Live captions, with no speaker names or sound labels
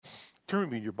Turn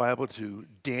with me in your Bible to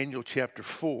Daniel chapter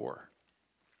 4.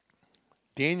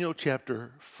 Daniel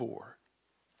chapter 4.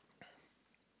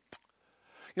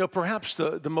 You know, perhaps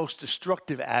the most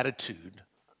destructive attitude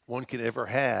one can ever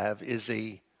have is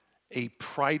a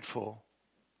prideful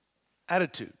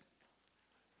attitude.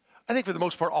 I think for the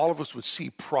most part, all of us would see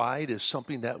pride as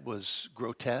something that was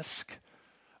grotesque,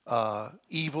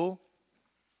 evil,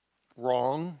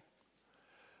 wrong.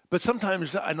 But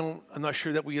sometimes I'm not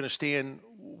sure that we understand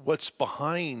what's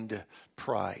behind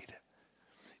pride.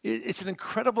 It's an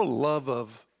incredible love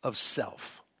of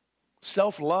self.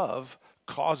 Self-love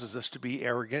causes us to be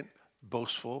arrogant,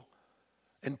 boastful,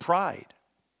 and pride.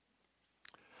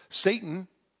 Satan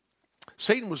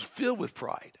was filled with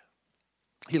pride.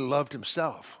 He loved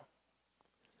himself.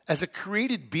 As a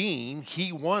created being,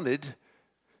 he wanted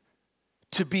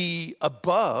to be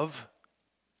above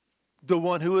the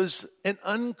one who is an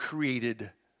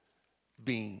uncreated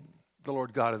being, the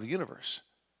Lord God of the universe.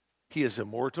 He is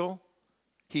immortal,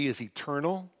 he is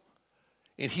eternal,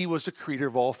 and he was the creator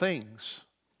of all things.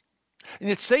 And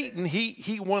yet Satan,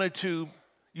 he wanted to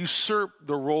usurp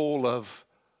the role of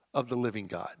the living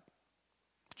God.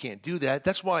 Can't do that.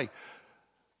 That's why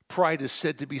pride is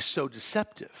said to be so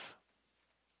deceptive.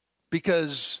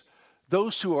 Because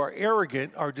those who are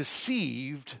arrogant are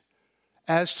deceived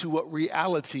as to what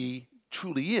reality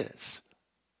truly is.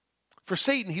 For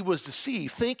Satan, he was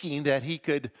deceived, thinking that he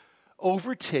could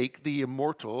overtake the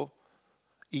immortal,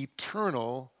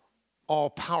 eternal,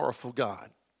 all-powerful God.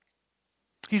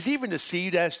 He's even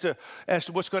deceived as to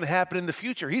what's going to happen in the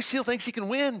future. He still thinks he can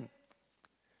win.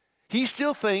 He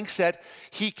still thinks that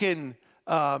he can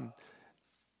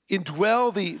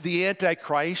indwell the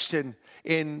Antichrist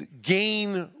and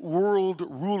gain world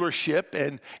rulership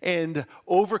and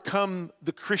overcome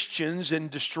the Christians and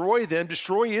destroy them,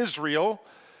 destroy Israel,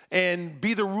 and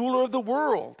be the ruler of the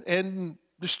world and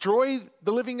destroy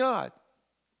the living God.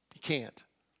 He can't.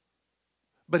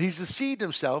 But he's deceived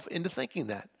himself into thinking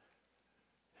that.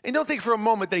 And don't think for a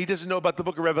moment that he doesn't know about the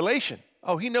book of Revelation.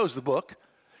 Oh, he knows the book.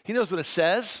 He knows what it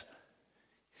says.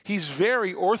 He's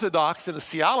very orthodox in his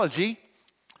theology.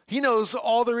 He knows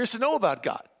all there is to know about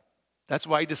God. That's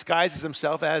why he disguises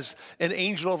himself as an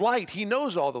angel of light. He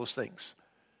knows all those things.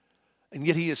 And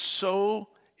yet he is so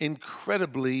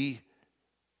incredibly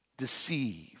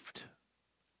deceived.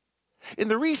 And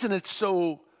the reason it's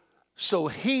so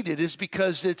hated is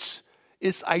because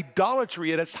it's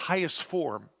idolatry at its highest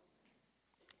form.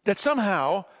 That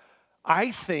somehow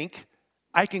I think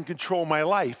I can control my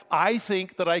life. I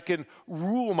think that I can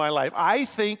rule my life. I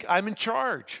think I'm in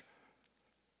charge.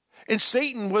 And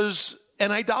Satan was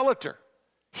an idolater.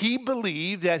 He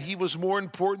believed that he was more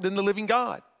important than the living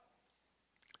God.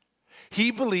 He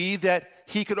believed that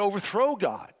he could overthrow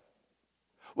God.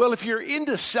 Well, if you're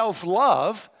into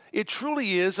self-love, it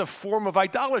truly is a form of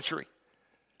idolatry.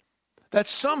 That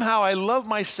somehow I love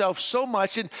myself so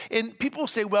much. And people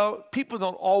say, well, people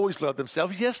don't always love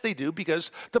themselves. Yes, they do,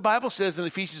 because the Bible says in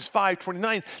Ephesians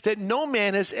 5:29 that no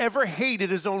man has ever hated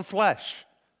his own flesh.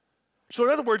 So in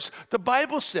other words, the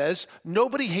Bible says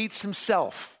nobody hates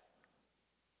himself.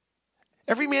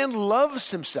 Every man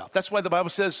loves himself. That's why the Bible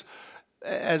says,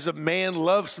 as a man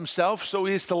loves himself, so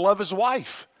he is to love his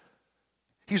wife.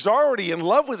 He's already in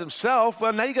love with himself.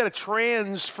 Well, now you got to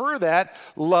transfer that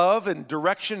love and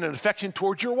direction and affection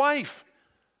towards your wife.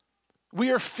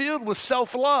 We are filled with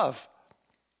self-love.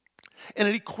 And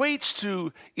it equates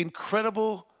to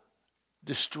incredible,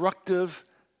 destructive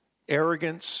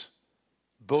arrogance,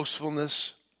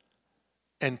 boastfulness,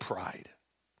 and pride.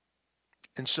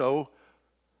 And so,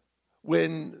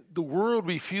 when the world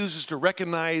refuses to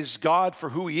recognize God for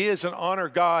who he is and honor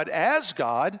God as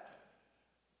God,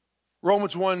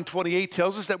 Romans 1:28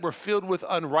 tells us that we're filled with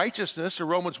unrighteousness, or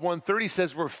Romans 1:30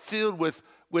 says we're filled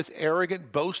with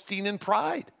arrogant boasting and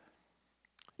pride.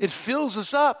 It fills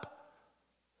us up.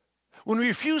 When we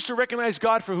refuse to recognize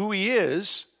God for who he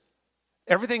is,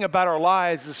 everything about our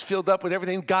lives is filled up with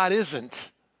everything God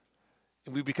isn't.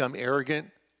 And we become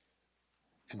arrogant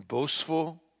and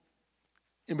boastful,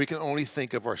 and we can only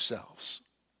think of ourselves.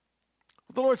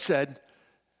 The Lord said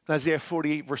in Isaiah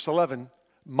 48, verse 11,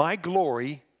 "My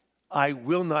glory I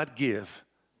will not give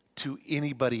to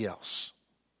anybody else."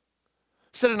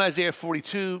 Said in Isaiah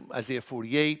 42, Isaiah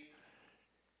 48,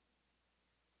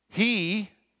 he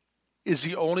is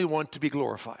the only one to be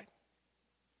glorified.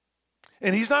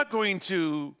 And he's not going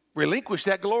to relinquish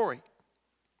that glory,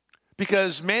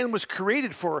 because man was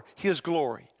created for his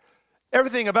glory.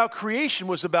 Everything about creation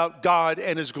was about God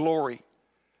and his glory.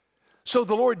 So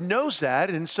the Lord knows that,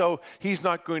 and so he's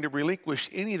not going to relinquish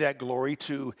any of that glory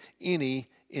to any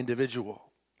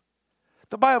individual.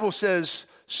 The Bible says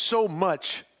so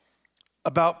much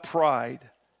about pride.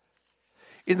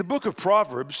 In the book of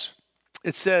Proverbs,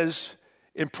 it says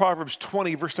in Proverbs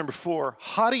 20, verse number 4,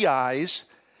 haughty eyes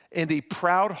and a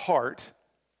proud heart,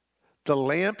 the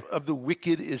lamp of the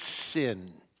wicked is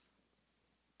sin.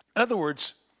 In other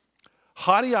words,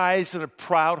 haughty eyes and a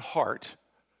proud heart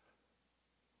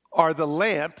are the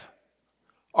lamp,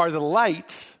 are the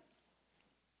light,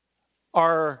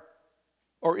 or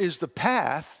is the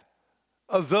path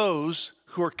of those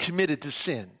who are committed to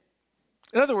sin.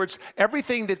 In other words,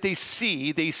 everything that they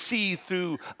see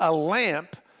through a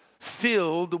lamp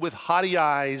filled with haughty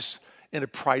eyes and a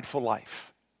prideful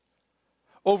life.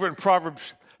 Over in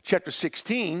Proverbs chapter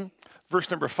 16, verse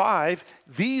number 5,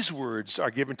 these words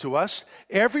are given to us.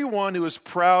 Everyone who is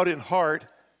proud in heart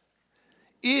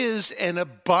is an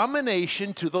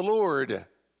abomination to the Lord.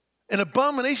 An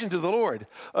abomination to the Lord.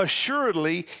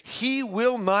 Assuredly, he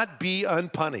will not be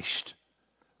unpunished.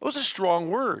 Those are strong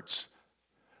words.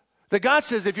 That God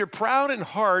says if you're proud in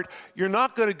heart, you're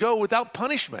not going to go without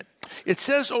punishment. It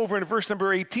says over in verse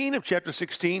number 18 of chapter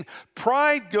 16,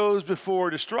 pride goes before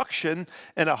destruction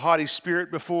and a haughty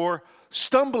spirit before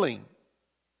stumbling.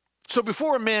 So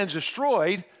before a man's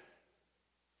destroyed,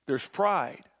 there's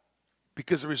pride,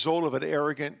 because the result of an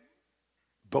arrogant,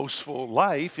 boastful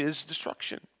life is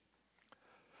destruction.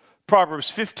 Proverbs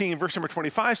 15, verse number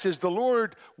 25 says, the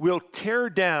Lord will tear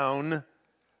down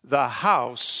the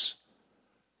house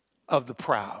of the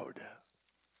proud.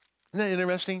 Isn't that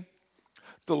interesting?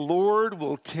 The Lord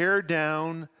will tear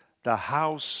down the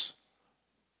house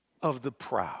of the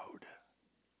proud.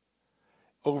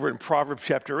 Over in Proverbs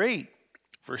chapter 8,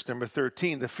 verse number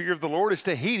 13, the fear of the Lord is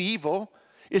to hate evil.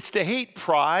 It's to hate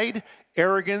pride,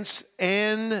 arrogance,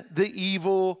 and the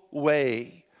evil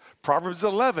way. Proverbs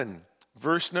 11,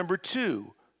 verse number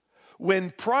 2, when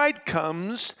pride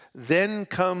comes, then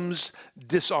comes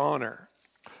dishonor.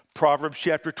 Proverbs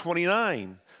chapter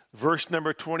 29, verse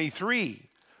number 23,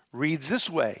 reads this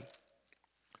way.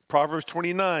 Proverbs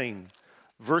 29,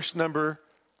 verse number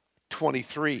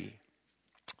 23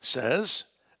 says,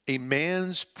 a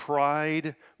man's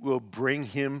pride will bring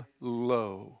him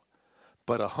low,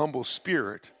 but a humble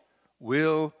spirit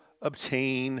will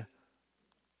obtain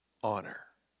honor.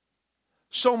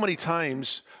 So many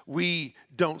times we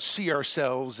don't see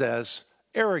ourselves as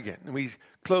arrogant. And we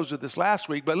closed with this last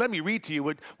week, but let me read to you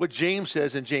what James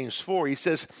says in James 4. He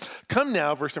says, come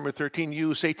now, verse number 13,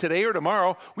 you say today or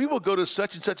tomorrow, we will go to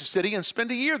such and such a city and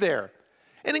spend a year there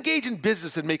and engage in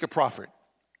business and make a profit.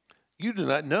 You do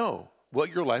not know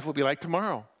what your life will be like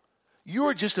tomorrow. You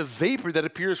are just a vapor that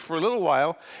appears for a little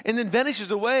while and then vanishes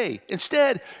away.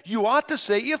 Instead, you ought to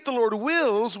say, if the Lord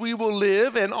wills, we will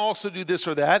live and also do this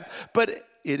or that. But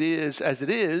it is as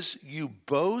it is, you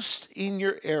boast in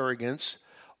your arrogance.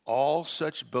 All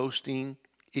such boasting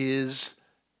is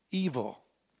evil.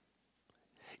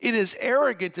 It is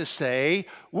arrogant to say,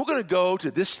 we're going to go to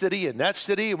this city and that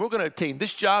city, and we're going to obtain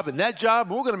this job and that job,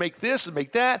 and we're going to make this and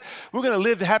make that. We're going to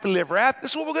live happily ever after.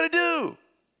 This is what we're going to do.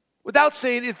 Without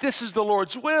saying, if this is the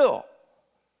Lord's will.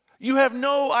 You have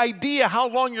no idea how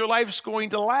long your life's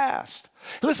going to last.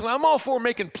 Listen, I'm all for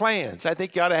making plans. I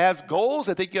think you ought to have goals.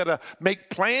 I think you ought to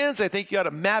make plans. I think you ought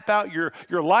to map out your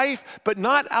life, but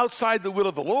not outside the will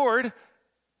of the Lord.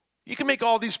 You can make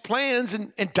all these plans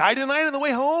and die tonight on the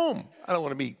way home. I don't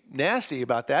want to be nasty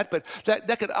about that, but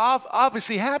that could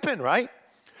obviously happen, right?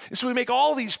 And so we make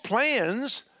all these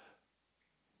plans,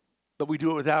 but we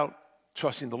do it without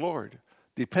trusting the Lord,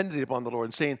 depending upon the Lord,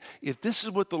 and saying, if this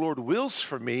is what the Lord wills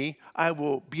for me, I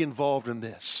will be involved in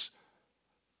this.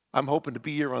 I'm hoping to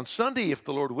be here on Sunday if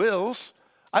the Lord wills.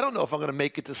 I don't know if I'm going to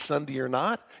make it to Sunday or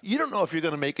not. You don't know if you're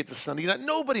going to make it to Sunday or not.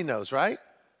 Nobody knows, right?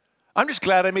 I'm just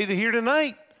glad I made it here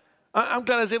tonight. I'm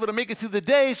glad I was able to make it through the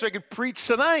day so I could preach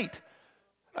tonight.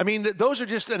 I mean, those are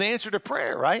just an answer to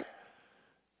prayer, right?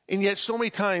 And yet so many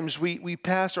times we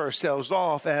pass ourselves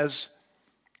off as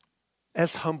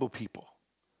humble people.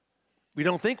 We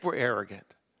don't think we're arrogant.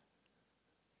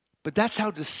 But that's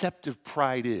how deceptive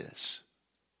pride is.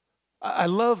 I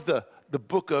love the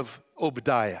book of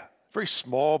Obadiah. Very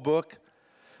small book,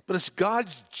 but it's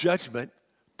God's judgment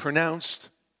pronounced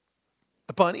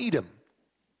upon Edom.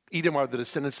 Edom are the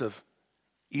descendants of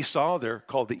Esau. They're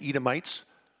called the Edomites.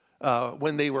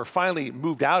 When they were finally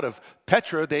moved out of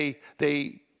Petra, they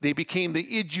became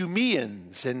the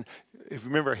Idumeans. And if you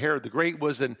remember, Herod the Great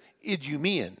was an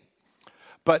Idumean.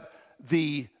 But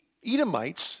the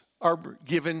Edomites are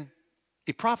given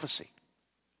a prophecy.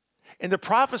 And the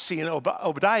prophecy in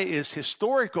Obadiah is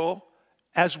historical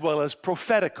as well as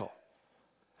prophetical.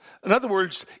 In other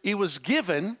words, it was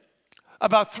given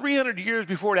about 300 years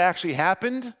before it actually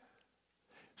happened,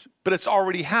 but it's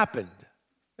already happened.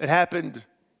 It happened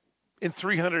in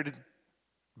 300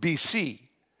 BC.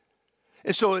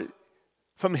 And so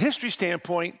from a history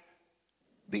standpoint,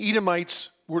 the Edomites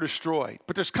were destroyed.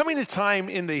 But there's coming a time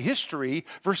in the history,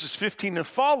 verses 15 and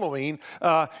following,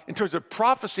 in terms of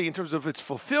prophecy, in terms of its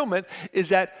fulfillment, is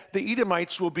that the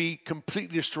Edomites will be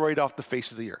completely destroyed off the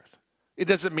face of the earth. It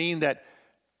doesn't mean that,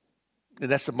 and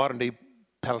that's the modern day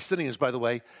Palestinians, by the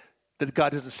way, that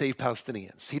God doesn't save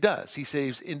Palestinians. He does. He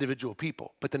saves individual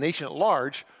people. But the nation at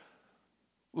large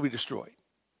will be destroyed.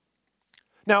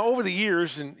 Now, over the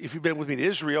years, and if you've been with me to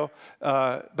Israel,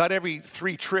 about every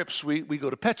 3 trips we go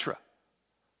to Petra.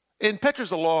 And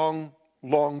Petra's a long,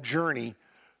 long journey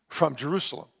from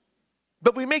Jerusalem.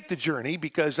 But we make the journey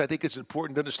because I think it's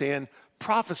important to understand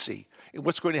prophecy and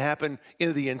what's going to happen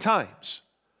in the end times.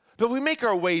 But we make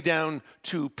our way down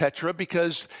to Petra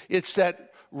because it's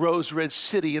that rose-red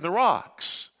city in the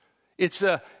rocks. It's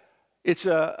a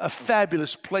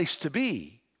fabulous place to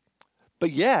be.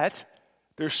 But yet,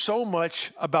 there's so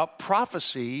much about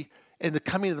prophecy and the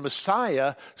coming of the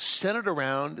Messiah centered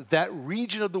around that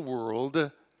region of the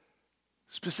world,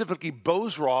 specifically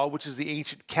Bozrah, which is the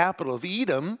ancient capital of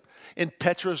Edom, and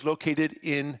Petra is located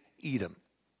in Edom.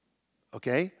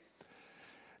 Okay?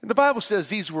 And the Bible says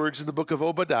these words in the book of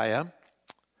Obadiah.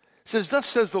 It says, "Thus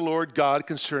says the Lord God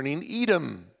concerning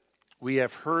Edom, we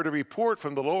have heard a report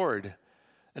from the Lord,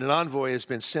 and an envoy has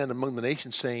been sent among the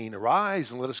nations, saying,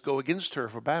 Arise and let us go against her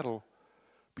for battle.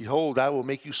 Behold, I will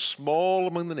make you small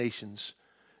among the nations.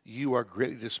 You are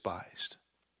greatly despised.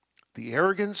 The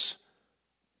arrogance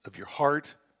of your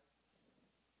heart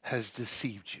has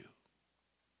deceived you."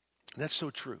 And that's so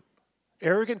true.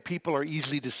 Arrogant people are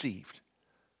easily deceived.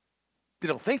 They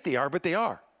don't think they are, but they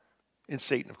are. And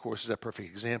Satan, of course, is a perfect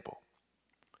example.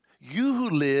 You who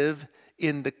live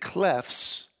in the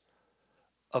clefts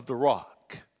of the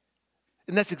rock.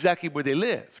 And that's exactly where they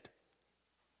lived.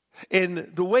 And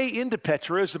the way into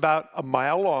Petra is about a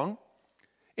mile long.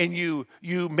 And you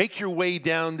make your way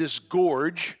down this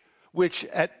gorge, which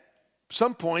at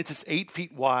some points it's 8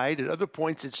 feet wide. At other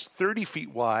points it's 30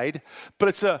 feet wide. But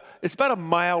it's about a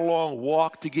mile long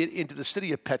walk to get into the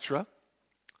city of Petra.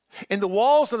 And the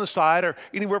walls on the side are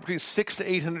anywhere between 600 to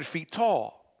 800 feet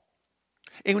tall.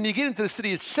 And when you get into the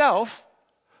city itself,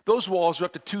 those walls are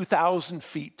up to 2,000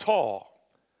 feet tall.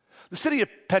 The city of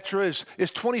Petra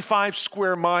is 25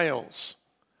 square miles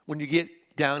when you get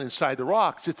down inside the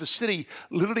rocks. It's a city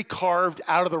literally carved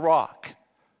out of the rock.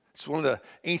 It's one of the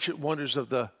ancient wonders of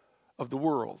the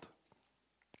world.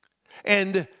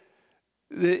 And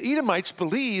the Edomites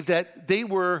believed that they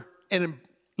lived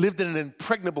in an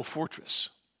impregnable fortress.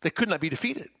 They could not be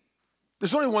defeated.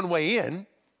 There's only one way in,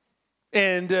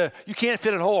 and you can't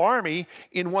fit a whole army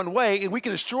in one way, and we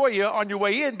can destroy you on your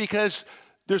way in because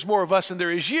there's more of us than there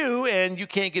is you, and you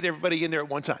can't get everybody in there at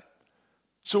one time.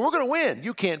 So we're going to win.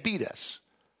 You can't beat us.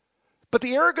 But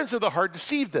the arrogance of the heart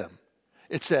deceived them.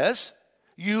 It says,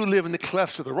 you live in the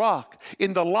clefts of the rock,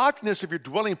 in the loftiness of your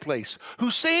dwelling place,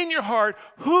 who say in your heart,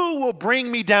 who will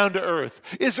bring me down to earth?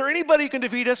 Is there anybody who can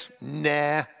defeat us?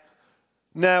 Nah,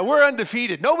 we're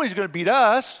undefeated. Nobody's going to beat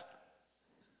us.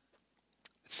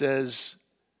 It says,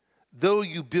 though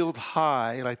you build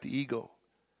high like the eagle,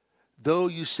 though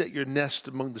you set your nest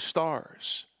among the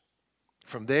stars,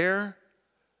 from there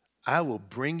I will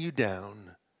bring you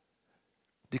down,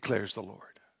 declares the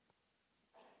Lord.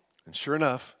 And sure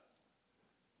enough,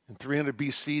 in 300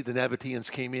 BC, the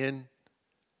Nabateans came in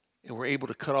and were able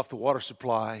to cut off the water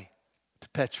supply to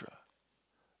Petra,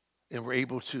 and were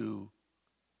able to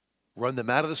run them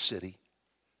out of the city,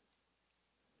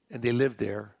 and they lived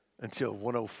there until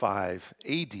 105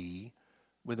 AD,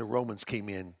 when the Romans came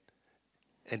in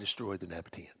and destroyed the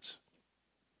Nabateans.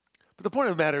 But the point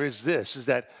of the matter is this, is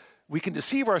that we can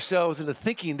deceive ourselves into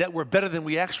thinking that we're better than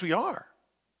we actually are.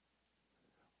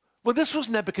 Well, this was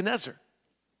Nebuchadnezzar.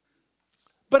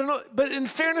 But in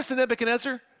fairness to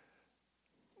Nebuchadnezzar,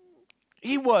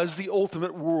 he was the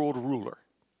ultimate world ruler.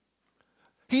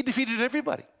 He defeated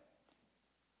everybody.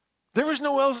 There was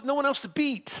no one else to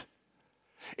beat.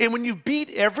 And when you beat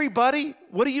everybody,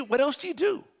 what else do you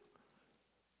do?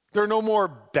 There are no more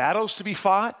battles to be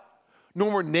fought, no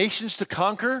more nations to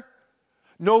conquer,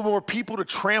 no more people to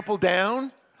trample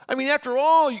down. I mean, after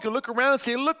all, you can look around and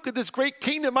say, look at this great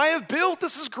kingdom I have built.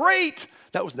 This is great.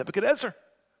 That was Nebuchadnezzar.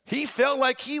 He felt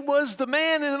like he was the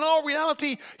man, and in all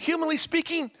reality, humanly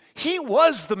speaking, he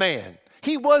was the man.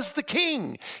 He was the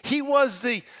king. He was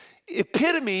the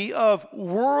epitome of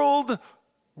world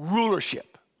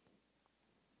rulership.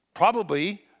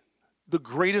 Probably the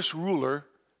greatest ruler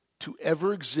to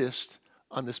ever exist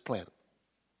on this planet.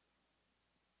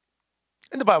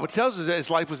 And the Bible tells us that his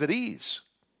life was at ease.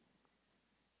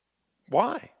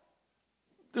 Why?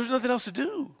 There was nothing else to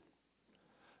do.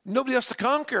 Nobody else to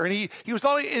conquer. And he was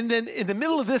all, and then in the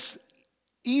middle of this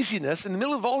easiness, in the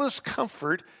middle of all this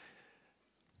comfort,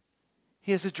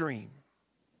 he has a dream.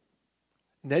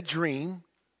 And that dream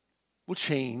will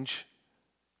change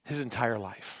his entire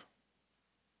life.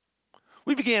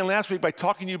 We began last week by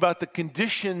talking to you about the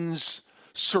conditions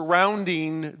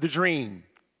surrounding the dream.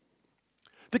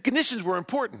 The conditions were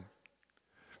important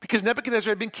because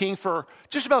Nebuchadnezzar had been king for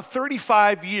just about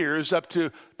 35 years up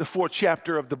to the 4th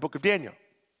chapter of the book of Daniel.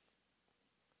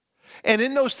 And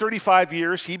in those 35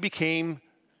 years, he became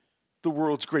the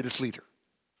world's greatest leader.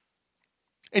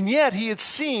 And yet, he had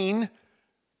seen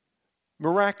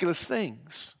miraculous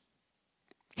things.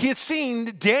 He had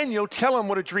seen Daniel tell him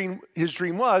what his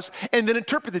dream was, and then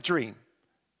interpret the dream.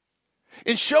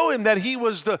 And show him that he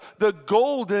was the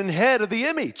golden head of the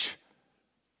image.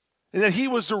 And that he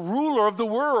was the ruler of the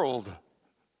world.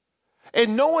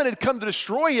 And no one had come to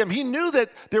destroy him. He knew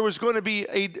that there was going to be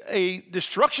a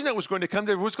destruction that was going to come.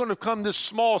 There was going to come this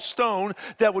small stone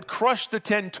that would crush the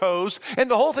 10 toes,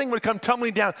 and the whole thing would come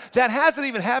tumbling down. That hasn't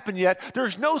even happened yet.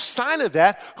 There's no sign of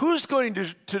that. Who's going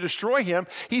to destroy him?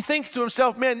 He thinks to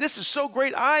himself, man, this is so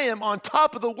great. I am on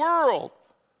top of the world.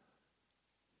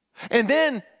 And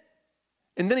then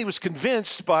he was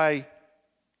convinced by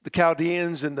the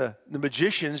Chaldeans and the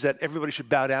magicians that everybody should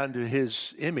bow down to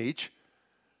his image.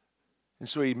 And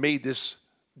so he made this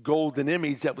golden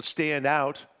image that would stand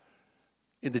out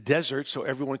in the desert so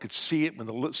everyone could see it when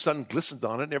the sun glistened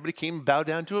on it. And everybody came and bowed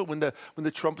down to it. When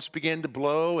the trumpets began to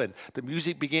blow and the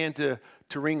music began to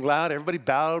ring loud, everybody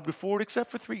bowed before it except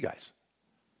for 3 guys.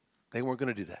 They weren't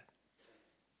going to do that.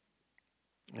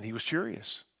 And he was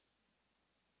curious.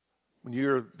 When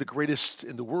you're the greatest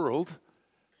in the world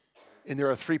and there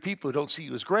are 3 people who don't see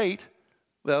you as great,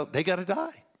 well, they got to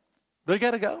die. They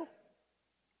got to go.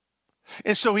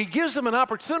 And so he gives them an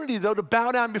opportunity, though, to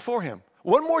bow down before him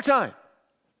one more time.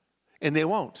 And they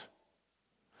won't.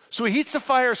 So he heats the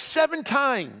fire 7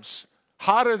 times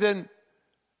hotter than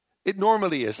it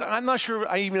normally is. I'm not sure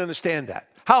I even understand that.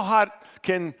 How hot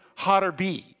can hotter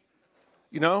be?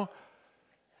 You know?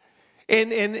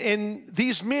 And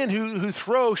these men who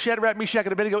throw Shadrach, Meshach,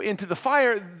 and Abednego into the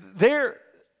fire,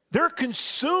 they're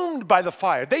consumed by the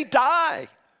fire. They die.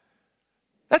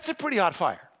 That's a pretty hot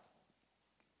fire.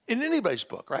 In anybody's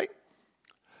book, right?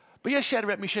 But yes,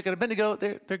 Shadrach, Meshach, and Abednego,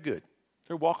 they're good.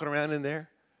 They're walking around in there.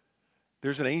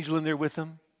 There's an angel in there with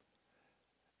them.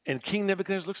 And King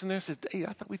Nebuchadnezzar looks in there and says, hey,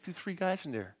 I thought we threw 3 guys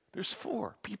in there. There's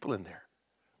 4 people in there.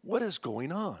 What is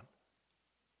going on?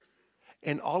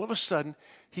 And all of a sudden,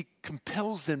 he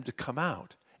compels them to come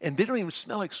out. And they don't even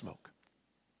smell like smoke.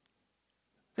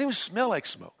 They don't even smell like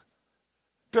smoke.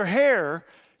 Their hair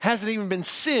hasn't even been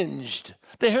singed.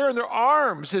 The hair on their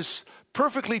arms is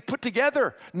perfectly put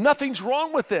together. Nothing's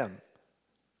wrong with them.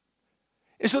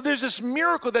 And so there's this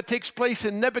miracle that takes place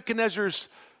in Nebuchadnezzar's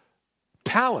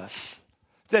palace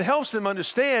that helps them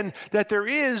understand that there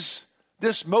is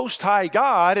this Most High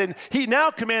God, and he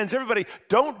now commands everybody,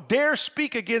 don't dare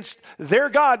speak against their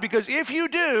God, because if you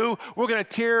do, we're going to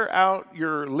tear out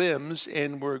your limbs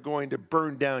and we're going to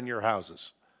burn down your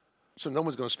houses. So no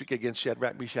one's going to speak against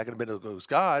Shadrach, Meshach, and Abednego's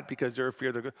God because they're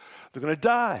afraid they're going to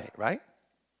die, right?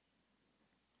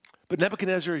 But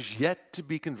Nebuchadnezzar is yet to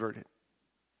be converted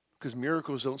because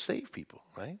miracles don't save people,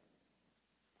 right?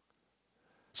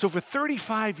 So for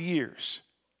 35 years,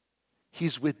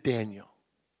 he's with Daniel.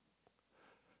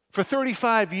 For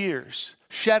 35 years,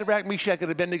 Shadrach, Meshach, and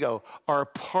Abednego are a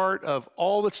part of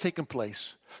all that's taken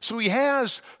place. So he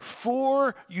has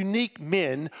 4 unique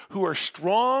men who are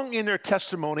strong in their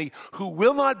testimony, who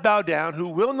will not bow down, who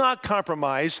will not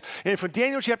compromise. And from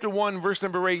Daniel chapter 1, verse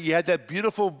number 8, you had that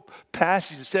beautiful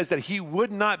passage that says that he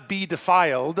would not be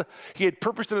defiled. He had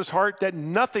purposed in his heart that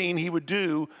nothing he would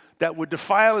do that would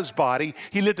defile his body.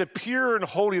 He lived a pure and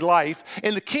holy life,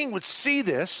 and the king would see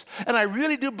this. And I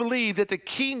really do believe that the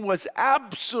king was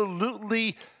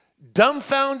absolutely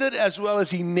dumbfounded as well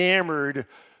as enamored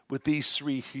with these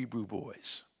 3 Hebrew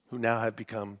boys who now have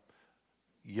become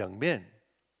young men.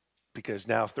 Because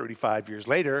now 35 years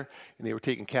later, and they were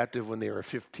taken captive when they were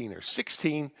 15 or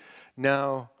 16,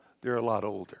 now they're a lot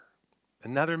older.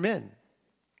 And now they're men.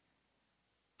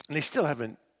 And they still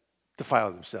haven't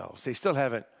defiled themselves. They still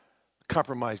haven't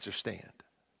compromised their stand.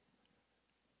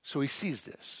 So he sees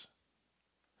this.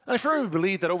 And I firmly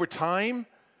believe that over time,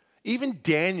 even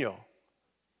Daniel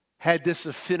had this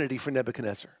affinity for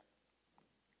Nebuchadnezzar.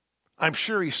 I'm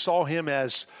sure he saw him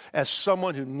as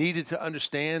someone who needed to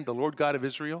understand the Lord God of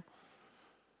Israel.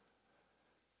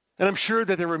 And I'm sure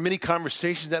that there were many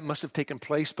conversations that must have taken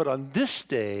place, but on this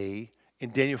day in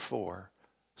Daniel 4,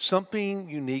 something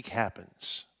unique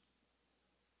happens.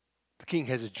 king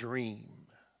has a dream.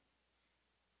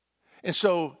 And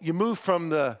so you move from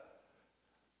the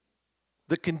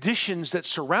conditions that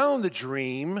surround the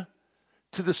dream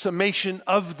to the summation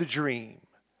of the dream.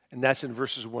 And that's in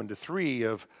verses 1 to 3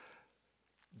 of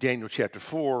Daniel chapter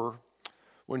 4,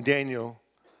 when Daniel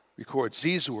records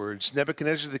these words: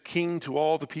 Nebuchadnezzar the king, to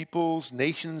all the peoples,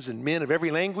 nations, and men of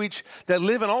every language that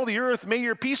live on all the earth, may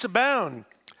your peace abound.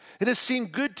 It has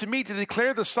seemed good to me to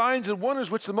declare the signs and wonders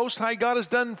which the Most High God has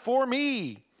done for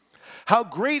me. How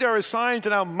great are his signs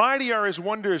and how mighty are his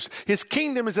wonders. His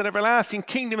kingdom is an everlasting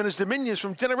kingdom, and his dominion is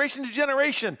from generation to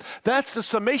generation. That's the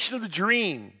summation of the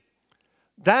dream.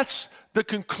 That's the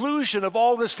conclusion of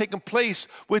all this taking place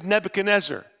with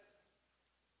Nebuchadnezzar.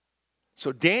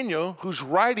 So Daniel, who's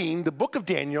writing the book of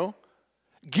Daniel,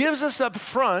 gives us up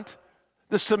front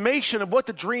the summation of what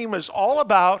the dream is all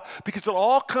about, because it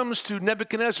all comes to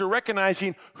Nebuchadnezzar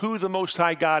recognizing who the Most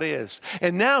High God is.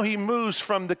 And now he moves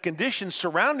from the conditions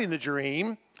surrounding the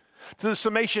dream to the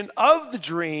summation of the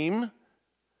dream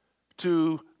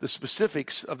to the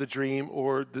specifics of the dream,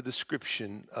 or the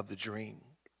description of the dream.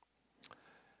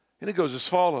 And it goes as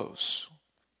follows.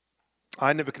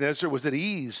 I, Nebuchadnezzar, was at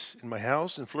ease in my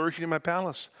house and flourishing in my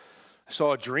palace. I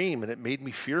saw a dream, and it made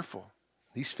me fearful.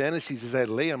 These fantasies as I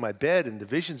lay on my bed and the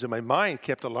visions in my mind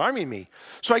kept alarming me.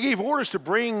 So I gave orders to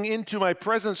bring into my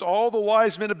presence all the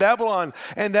wise men of Babylon,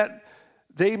 and that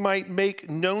they might make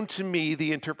known to me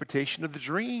the interpretation of the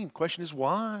dream. Question is,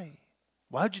 why?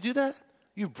 Why did you do that?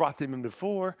 You've brought them in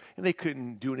before, and they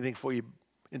couldn't do anything for you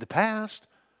in the past.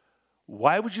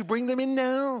 Why would you bring them in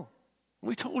now?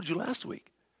 We told you last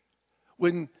week.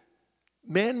 When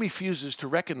man refuses to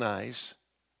recognize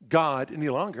God any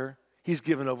longer, he's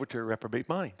given over to a reprobate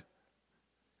mind.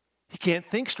 He can't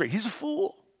think straight. He's a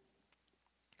fool.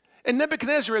 And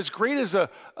Nebuchadnezzar, as great as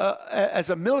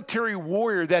a military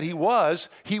warrior that he was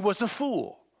a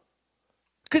fool.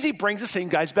 Because he brings the same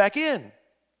guys back in.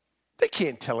 They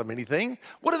can't tell him anything.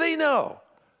 What do they know?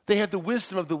 They have the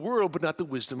wisdom of the world, but not the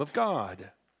wisdom of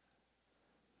God.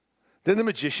 Then the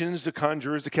magicians, the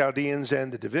conjurers, the Chaldeans,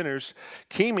 and the diviners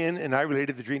came in, and I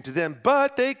related the dream to them,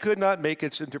 but they could not make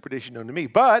its interpretation known to me.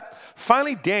 But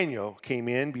finally Daniel came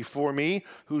in before me,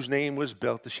 whose name was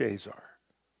Belteshazzar,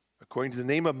 according to the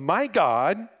name of my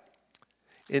God,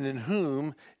 and in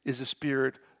whom is the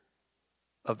spirit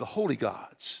of the holy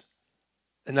gods.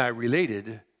 And I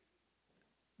related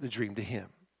the dream to him.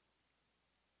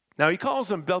 Now he calls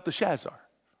him Belteshazzar.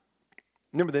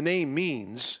 Remember, the name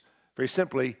means, very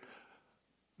simply,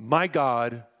 my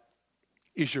God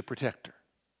is your protector.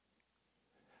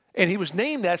 And he was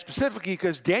named that specifically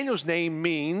because Daniel's name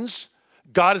means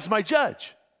God is my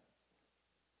judge.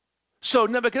 So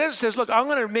Nebuchadnezzar says, look, I'm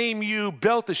going to name you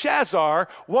Belteshazzar.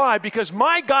 Why? Because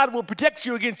my God will protect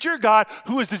you against your God,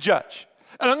 who is the judge.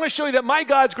 And I'm going to show you that my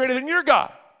God's greater than your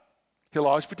God. He'll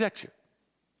always protect you.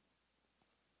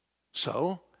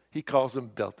 So he calls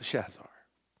him Belteshazzar.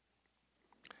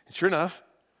 And sure enough,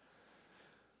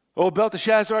 O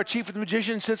Belteshazzar, chief of the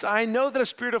magicians, since I know that a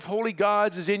spirit of holy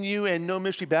gods is in you and no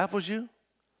mystery baffles you,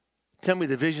 tell me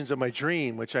the visions of my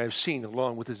dream, which I have seen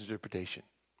along with his interpretation.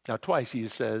 Now, twice he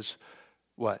says,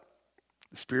 what?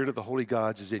 The spirit of the holy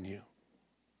gods is in you.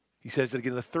 He says that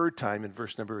again the third time in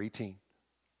verse number 18.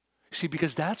 See,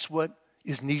 because that's what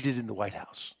is needed in the White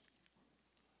House.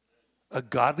 A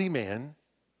godly man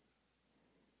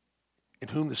in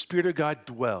whom the Spirit of God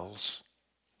dwells,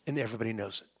 and everybody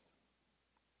knows it.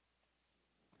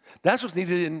 That's what's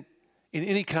needed in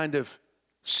any kind of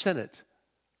Senate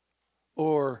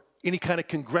or any kind of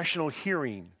congressional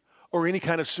hearing or any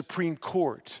kind of Supreme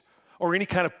Court or any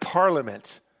kind of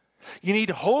parliament. You need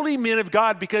holy men of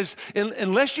God, because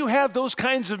unless you have those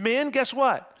kinds of men, guess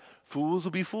what? Fools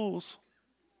will be fools,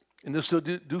 and they'll still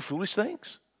do foolish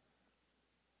things.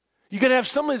 You're going to have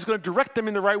someone who's going to direct them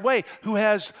in the right way, who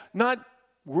has not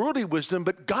worldly wisdom,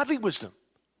 but godly wisdom.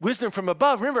 Wisdom from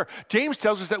above. Remember, James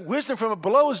tells us that wisdom from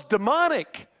below is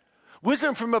demonic.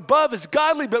 Wisdom from above is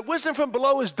godly, but wisdom from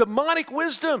below is demonic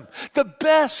wisdom. The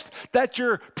best that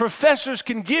your professors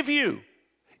can give you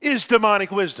is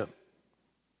demonic wisdom.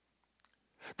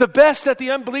 The best that the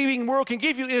unbelieving world can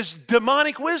give you is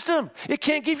demonic wisdom. It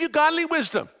can't give you godly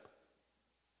wisdom.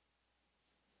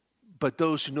 But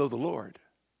those who know the Lord,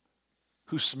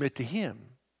 who submit to him,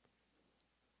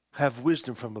 have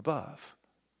wisdom from above.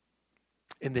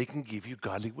 And they can give you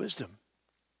godly wisdom.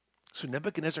 So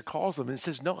Nebuchadnezzar calls them and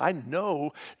says, no, I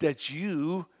know that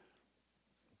you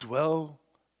dwell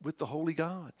with the holy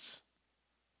gods.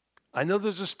 I know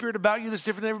there's a spirit about you that's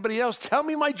different than everybody else. Tell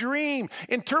me my dream.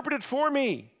 Interpret it for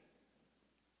me.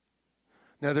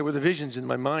 Now there were the visions in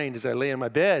my mind as I lay on my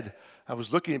bed. I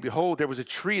was looking, and behold, there was a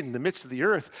tree in the midst of the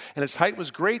earth, and its height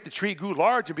was great. The tree grew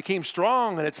large and became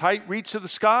strong, and its height reached to the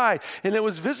sky, and it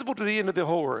was visible to the end of the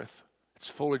whole earth. Its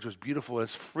foliage was beautiful, and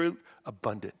its fruit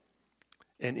abundant.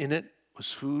 And in it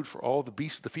was food for all the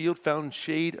beasts of the field, found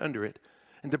shade under it.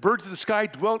 And the birds of the sky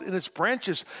dwelt in its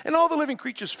branches, and all the living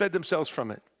creatures fed themselves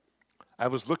from it. I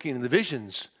was looking in the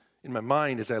visions in my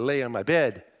mind as I lay on my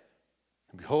bed,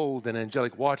 and behold, an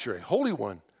angelic watcher, a holy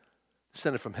one,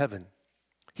 descended from heaven.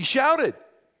 He shouted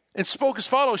and spoke as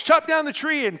follows: chop down the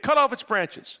tree and cut off its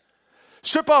branches.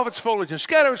 Strip off its foliage and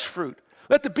scatter its fruit.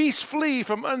 Let the beasts flee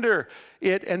from under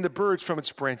it and the birds from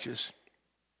its branches.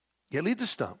 Yet leave the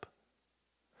stump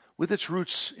with its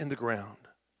roots in the ground,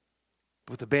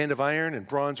 with a band of iron and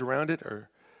bronze around it,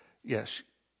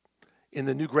 in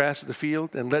the new grass of the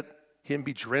field, and let him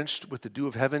be drenched with the dew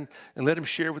of heaven, and let him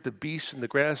share with the beasts and the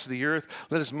grass of the earth.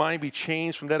 Let his mind be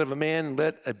changed from that of a man, and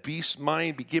let a beast's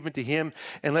mind be given to him,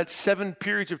 and let 7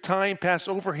 periods of time pass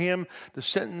over him. The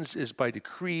sentence is by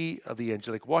decree of the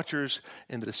angelic watchers,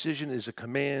 and the decision is a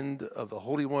command of the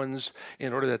holy ones,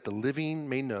 in order that the living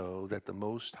may know that the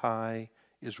Most High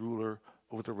is ruler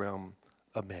over the realm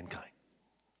of mankind.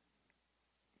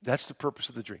 That's the purpose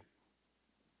of the dream.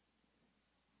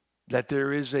 That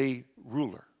there is a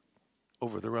ruler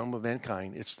over the realm of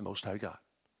mankind. It's the Most High God.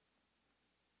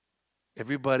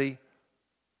 Everybody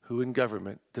who in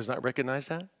government does not recognize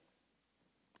that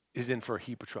is in for a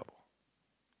heap of trouble.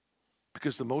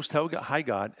 Because the Most High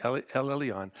God, El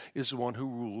Elyon, is the one who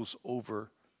rules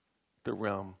over the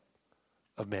realm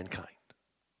of mankind.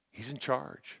 He's in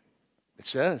charge. It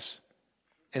says,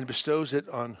 and bestows it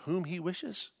on whom he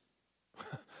wishes.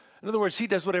 In other words, he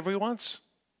does whatever he wants.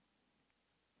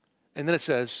 And then it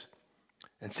says,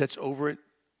 and sets over it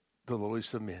the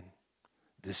lowliest of men.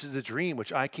 This is the dream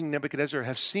which I, King Nebuchadnezzar,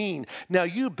 have seen. Now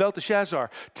you, Belteshazzar,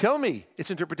 tell me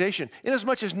its interpretation,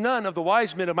 inasmuch as none of the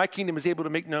wise men of my kingdom is able to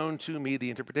make known to me the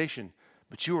interpretation.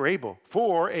 But you are able,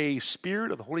 for a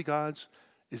spirit of the holy gods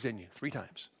is in you. 3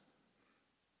 times.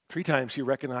 3 times he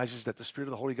recognizes that the spirit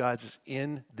of the holy gods is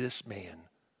in this man.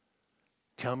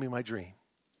 Tell me my dream.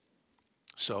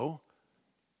 So,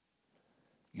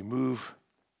 you move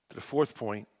to the 4th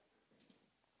point,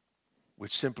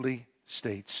 which simply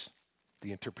states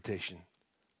the interpretation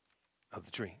of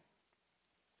the dream.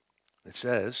 It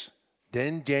says,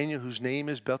 then Daniel, whose name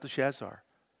is Belteshazzar,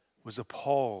 was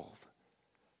appalled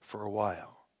for a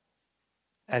while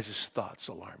as his thoughts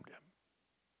alarmed him.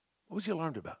 What was he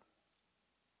alarmed about?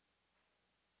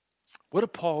 What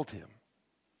appalled him?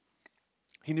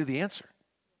 He knew the answer.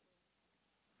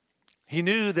 He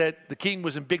knew that the king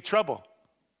was in big trouble.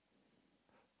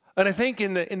 And I think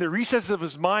in the recesses of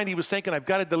his mind, he was thinking, I've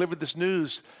got to deliver this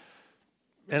news.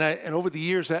 And over the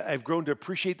years, I've grown to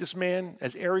appreciate this man,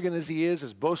 as arrogant as he is,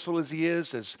 as boastful as he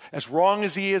is, as wrong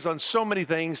as he is on so many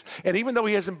things. And even though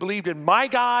he hasn't believed in my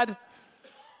God,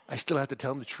 I still have to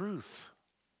tell him the truth.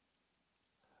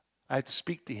 I have to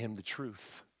speak to him the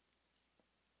truth.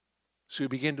 So he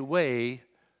began to weigh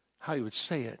how he would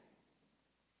say it.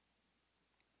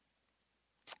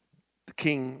 The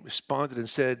king responded and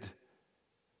said,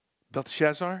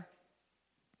 Belteshazzar,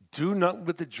 do not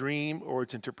let the dream or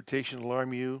its interpretation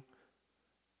alarm you.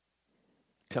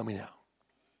 Tell me now.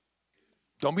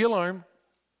 Don't be alarmed.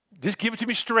 Just give it to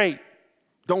me straight.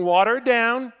 Don't water it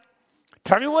down.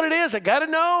 Tell me what it is. I got to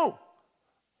know.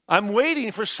 I'm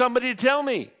waiting for somebody to tell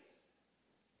me.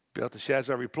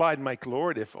 Belteshazzar replied, my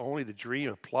lord, if only the dream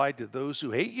applied to those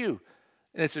who hate you,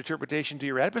 and its interpretation to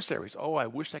your adversaries. Oh, I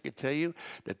wish I could tell you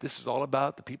that this is all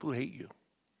about the people who hate you.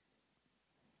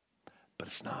 But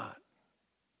it's not.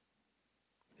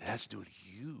 It has to do with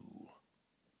you.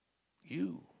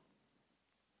 You.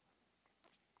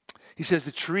 He says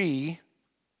the tree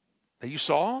that you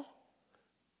saw,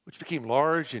 which became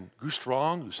large and grew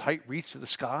strong, whose height reached to the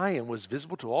sky and was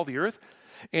visible to all the earth,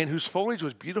 and whose foliage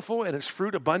was beautiful and its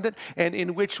fruit abundant, and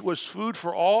in which was food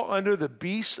for all under the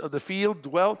beasts of the field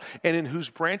dwelt, and in whose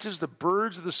branches the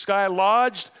birds of the sky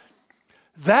lodged.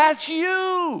 That's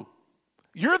you.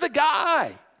 You're the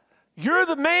guy. You're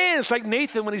the man. It's like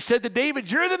Nathan when he said to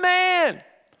David, you're the man.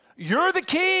 You're the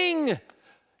king.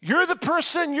 You're the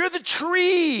person. You're the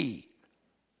tree.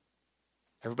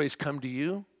 Everybody's come to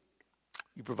you.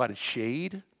 You provided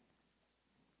shade.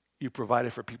 You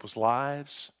provided for people's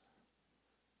lives.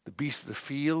 The beasts of the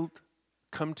field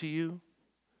come to you.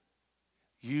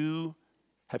 You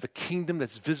have a kingdom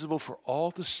that's visible for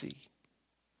all to see.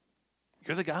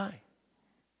 You're the guy.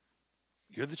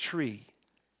 You're the tree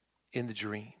in the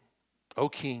dream. O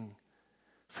king,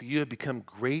 For you have become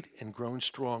great and grown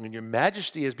strong, and your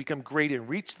majesty has become great and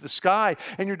reached the sky,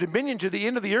 and your dominion to the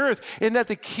end of the earth, in that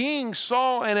the king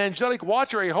saw an angelic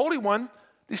watcher, a holy one,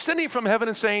 descending from heaven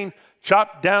and saying,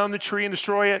 chop down the tree and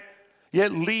destroy it,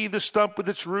 yet leave the stump with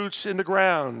its roots in the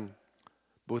ground.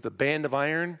 But with a band of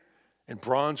iron and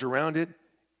bronze around it,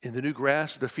 in the new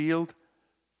grass of the field,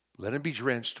 let him be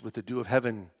drenched with the dew of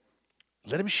heaven.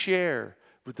 Let him share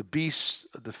with the beasts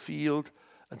of the field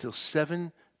until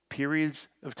 7 periods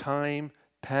of time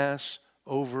pass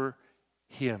over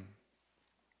him.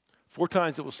 4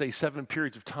 times it will say 7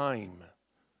 periods of time.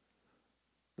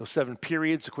 Those 7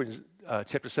 periods, according to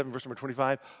chapter 7, verse number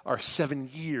 25, are 7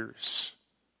 years.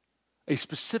 A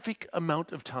specific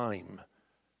amount of time.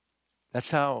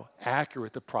 That's how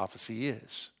accurate the prophecy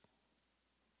is.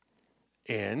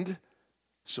 And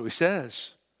so he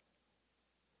says,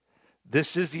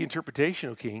 this is the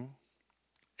interpretation, O king,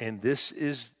 and this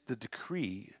is the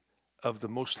decree of the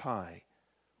Most High,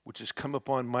 which has come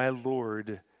upon my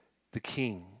Lord the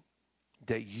king,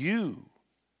 that you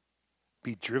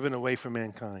be driven away from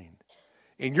mankind,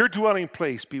 and your dwelling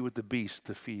place be with the beasts of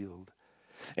the field,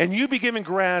 and you be given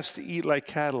grass to eat like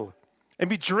cattle, and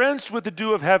be drenched with the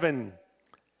dew of heaven.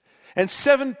 And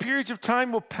 7 periods of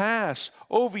time will pass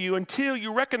over you until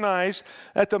you recognize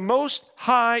that the Most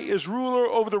High is ruler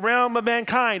over the realm of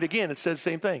mankind. Again, it says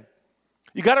the same thing.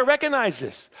 You got to recognize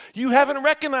this. You haven't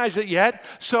recognized it yet,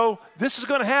 so this is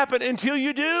going to happen until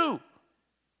you do.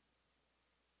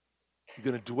 You're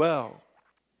going to dwell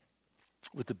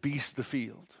with the beasts of the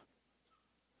field.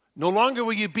 No longer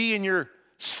will you be in your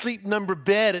sleep number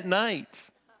bed at night.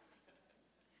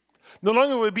 No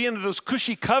longer will you be under those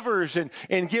cushy covers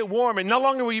and get warm. And no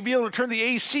longer will you be able to turn the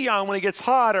AC on when it gets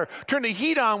hot or turn the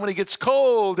heat on when it gets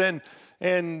cold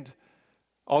and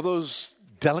all those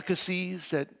delicacies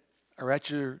that are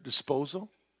at your disposal.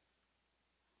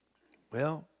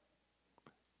 Well,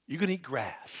 you're going to eat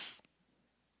grass.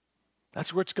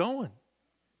 That's where it's going.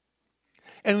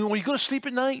 And when you go to sleep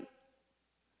at night,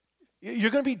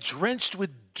 you're going to be drenched with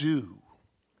dew.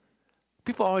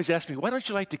 People always ask me, why don't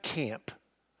you like to camp?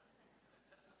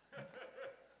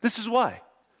 This is why.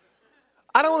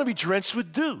 I don't want to be drenched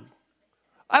with dew.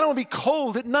 I don't want to be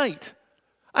cold at night.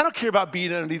 I don't care about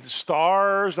being underneath the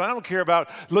stars. I don't care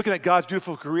about looking at God's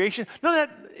beautiful creation. None of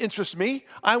that interests me.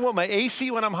 I want my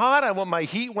AC when I'm hot. I want my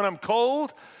heat when I'm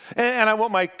cold. And I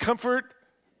want my comforter,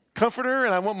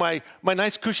 and I want my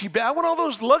nice cushy bed. I want all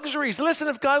those luxuries. Listen,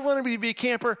 if God wanted me to be a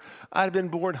camper, I'd have been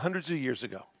born hundreds of years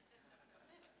ago.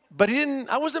 But he didn't.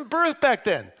 I wasn't birthed back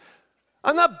then.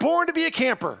 I'm not born to be a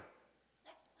camper.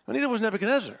 And neither was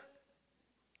Nebuchadnezzar.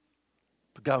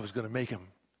 But God was going to make him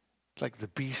like the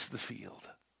beasts of the field,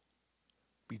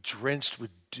 be drenched with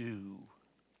dew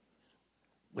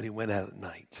when he went out at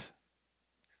night.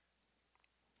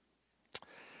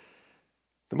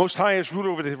 The Most High is ruler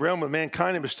over the realm of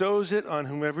mankind and bestows it on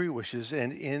whomever he wishes.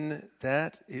 And in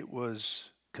that it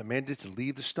was commanded to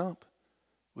leave the stump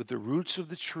with the roots of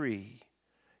the tree.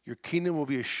 Your kingdom will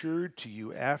be assured to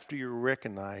you after you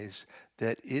recognize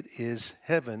that it is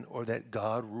heaven or that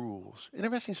God rules.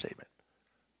 Interesting statement.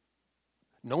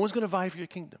 No one's going to vie for your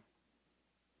kingdom.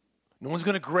 No one's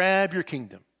going to grab your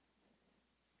kingdom.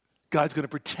 God's going to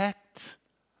protect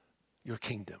your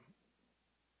kingdom.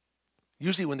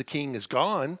 Usually when the king is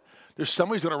gone, there's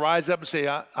somebody who's going to rise up and say,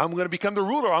 I'm going to become the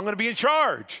ruler. I'm going to be in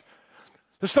charge.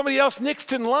 There's somebody else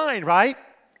next in line, right?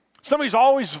 Somebody's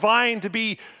always vying to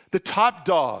be the top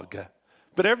dog.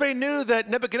 But everybody knew that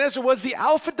Nebuchadnezzar was the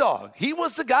alpha dog. He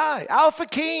was the guy, alpha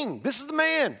king. This is the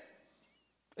man.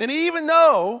 And even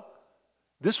though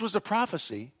this was a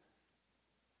prophecy,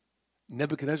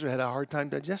 Nebuchadnezzar had a hard time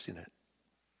digesting it.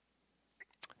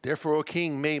 Therefore, O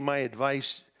king, may my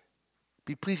advice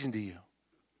be pleasing to you.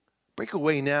 Break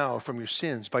away now from your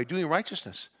sins by doing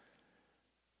righteousness,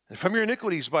 and from your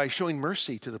iniquities by showing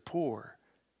mercy to the poor,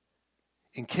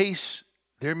 in case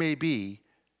there may be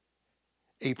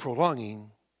a prolonging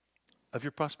of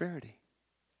your prosperity.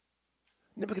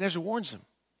 Nebuchadnezzar warns him,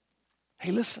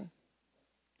 hey, listen,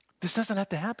 this doesn't have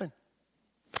to happen.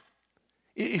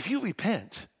 If you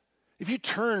repent, if you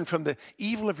turn from the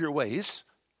evil of your ways,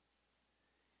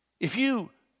 if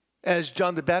you, as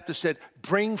John the Baptist said,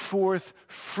 bring forth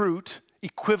fruit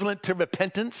equivalent to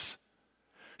repentance,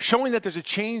 showing that there's a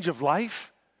change of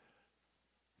life,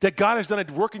 that God has done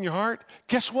a work in your heart,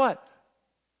 guess what?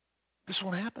 This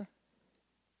won't happen.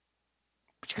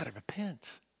 But you got to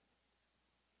repent.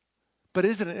 But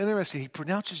isn't it interesting? He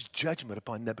pronounces judgment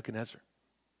upon Nebuchadnezzar.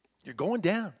 You're going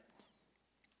down.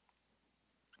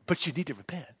 But you need to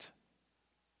repent.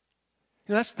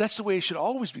 You know, that's the way it should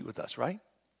always be with us, right?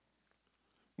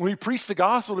 When we preach the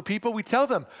gospel to people, we tell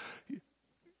them,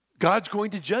 God's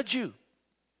going to judge you.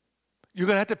 You're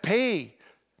going to have to pay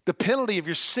the penalty of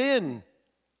your sin.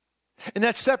 And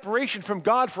that separation from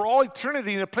God for all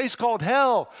eternity in a place called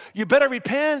hell. You better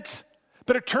repent.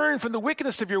 Better turn from the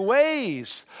wickedness of your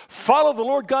ways. Follow the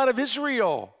Lord God of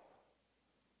Israel.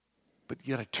 But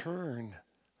you got to turn,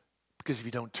 because if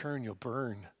you don't turn, you'll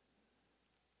burn.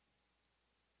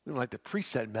 We don't like to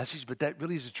preach that message, but that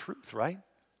really is the truth, right?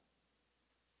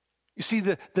 You see,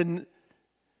 the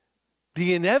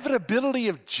inevitability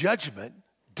of judgment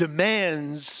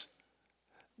demands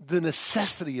the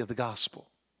necessity of the gospel,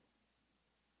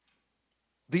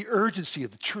 the urgency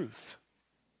of the truth.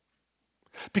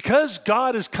 Because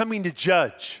God is coming to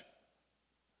judge,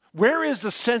 where is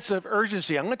the sense of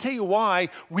urgency? I'm going to tell you why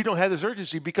we don't have this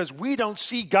urgency. Because we don't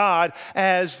see God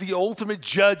as the ultimate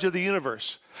judge of the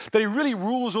universe, that he really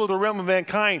rules over the realm of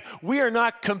mankind. We are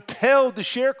not compelled to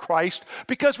share Christ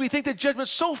because we think that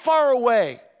judgment's so far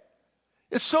away.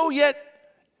 It's so yet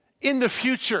in the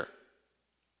future.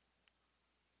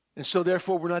 And so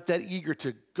therefore we're not that eager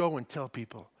to go and tell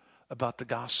people about the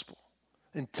gospel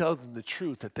and tell them the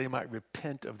truth, that they might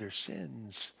repent of their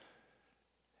sins,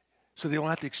 so they won't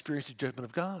have to experience the judgment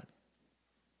of God.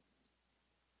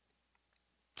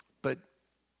 But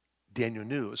Daniel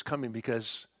knew it was coming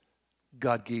because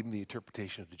God gave him the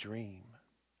interpretation of the dream.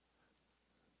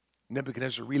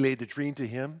 Nebuchadnezzar relayed the dream to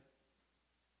him.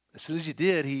 As soon as he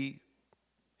did, he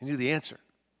knew the answer.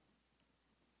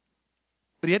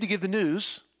 But he had to give the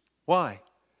news. Why?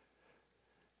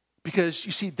 Because,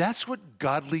 you see, that's what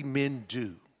godly men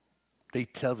do. They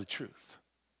tell the truth.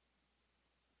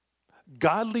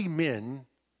 Godly men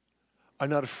are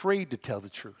not afraid to tell the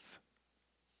truth.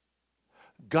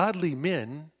 Godly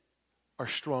men are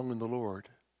strong in the Lord.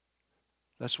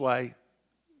 That's why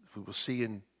we will see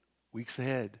in weeks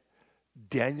ahead,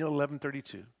 Daniel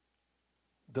 11:32,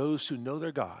 those who know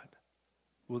their God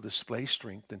will display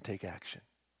strength and take action.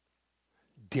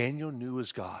 Daniel knew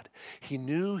his God. He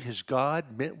knew his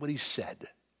God meant what he said.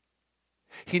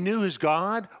 He knew his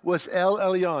God was El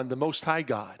Elyon, the Most High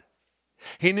God.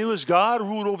 He knew his God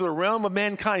ruled over the realm of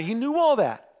mankind. He knew all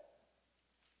that.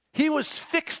 He was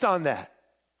fixed on that.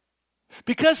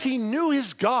 Because he knew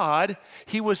his God,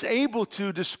 he was able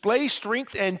to display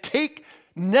strength and take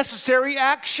necessary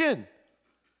action.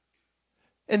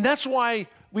 And that's why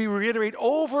we reiterate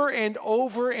over and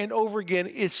over and over again,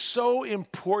 it's so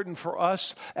important for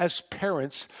us as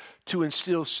parents to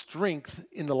instill strength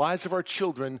in the lives of our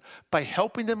children by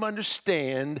helping them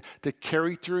understand the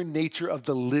character and nature of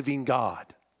the living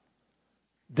God.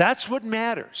 That's what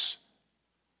matters.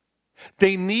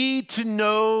 They need to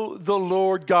know the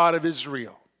Lord God of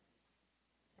Israel.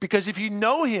 Because if you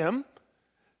know him,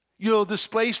 you'll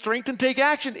display strength and take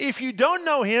action. If you don't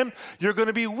know him, you're going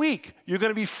to be weak. You're going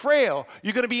to be frail.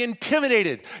 You're going to be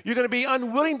intimidated. You're going to be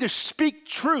unwilling to speak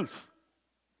truth.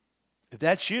 If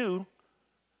that's you,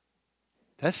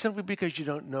 that's simply because you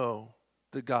don't know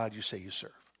the God you say you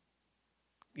serve.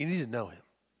 You need to know him.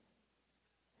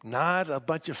 Not a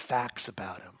bunch of facts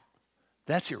about him.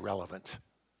 That's irrelevant.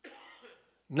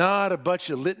 Not a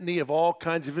bunch of litany of all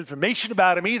kinds of information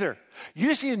about him either. You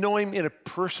just need to know him in a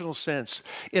personal sense,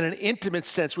 in an intimate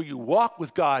sense, where you walk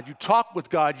with God, you talk with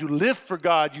God, you live for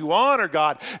God, you honor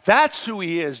God. That's who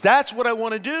he is. That's what I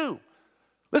want to do.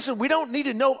 Listen, we don't need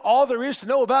to know all there is to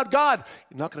know about God.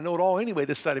 You're not going to know it all anyway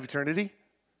this side of eternity.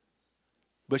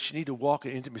 But you need to walk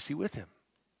in intimacy with him.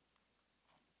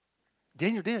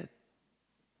 Daniel did.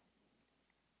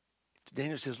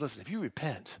 Daniel says, listen, if you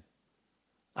repent,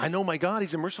 I know my God,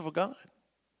 he's a merciful God.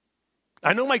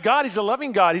 I know my God, he's a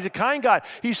loving God. He's a kind God.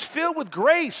 He's filled with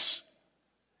grace.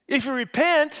 If you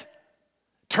repent,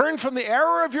 turn from the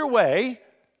error of your way,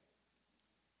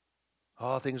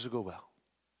 all things will go well.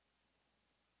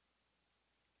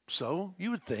 So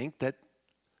you would think that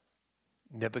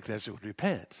Nebuchadnezzar would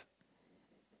repent.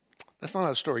 That's not how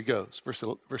the story goes.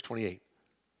 Verse 28.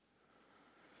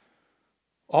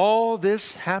 All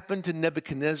this happened to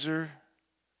Nebuchadnezzar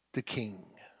the king.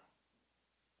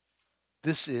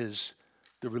 This is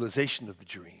the realization of the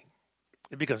dream.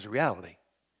 It becomes a reality.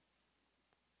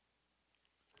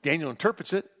 Daniel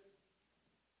interprets it,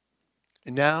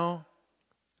 and now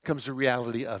comes the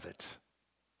reality of it.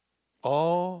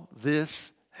 All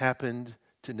this happened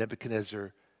to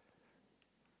Nebuchadnezzar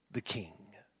the king.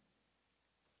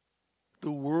 The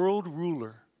world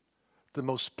ruler, the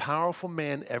most powerful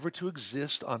man ever to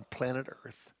exist on planet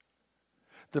Earth,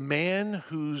 the man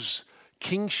whose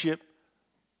kingship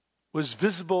was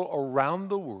visible around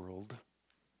the world,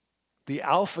 the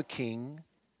Alpha King,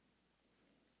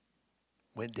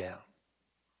 went down.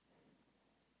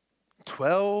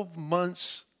 12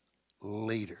 months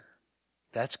later,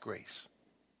 that's grace.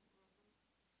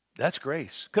 That's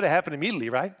grace. Could have happened immediately,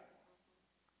 right?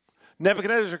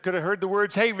 Nebuchadnezzar could have heard the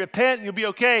words, hey, repent and you'll be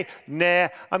okay. Nah,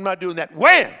 I'm not doing that.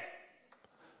 Wham!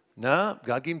 No,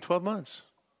 God gave him 12 months.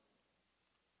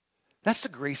 That's the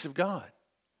grace of God.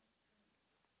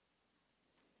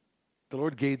 The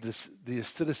Lord gave the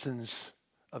citizens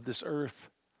of this earth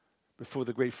before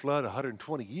the great flood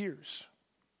 120 years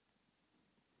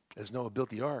as Noah built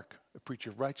the ark, a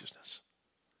preacher of righteousness.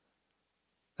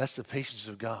 That's the patience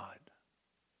of God.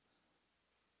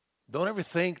 Don't ever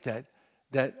think that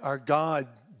our God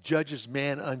judges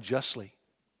man unjustly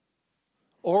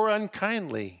or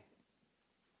unkindly.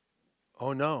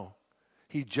 Oh no,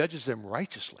 he judges them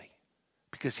righteously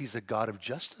because he's a God of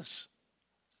justice.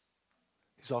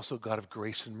 He's also a God of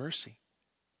grace and mercy.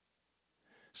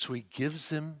 So he gives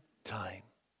them time.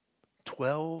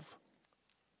 12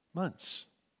 months.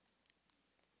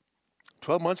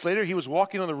 12 months later, he was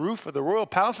walking on the roof of the royal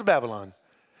palace of Babylon.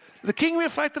 The king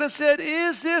reflected and said,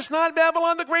 is this not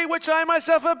Babylon the Great, which I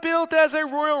myself have built as a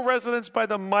royal residence by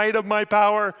the might of my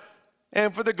power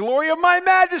and for the glory of my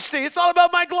majesty? It's all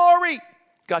about my glory.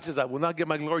 God says, I will not give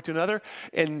my glory to another.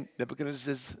 And Nebuchadnezzar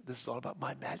says, this is all about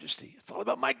my majesty. It's all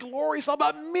about my glory. It's all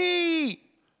about me.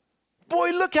 Boy,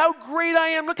 look how great I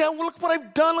am. Look what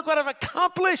I've done. Look what I've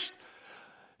accomplished.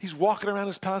 He's walking around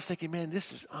his palace thinking, man,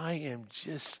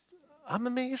 I'm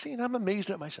amazing. I'm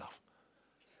amazed at myself.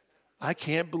 I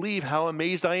can't believe how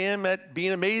amazed I am at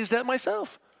being amazed at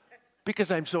myself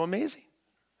because I'm so amazing.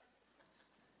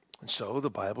 And so the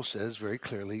Bible says very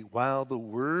clearly, while the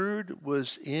word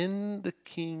was in the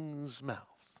king's mouth,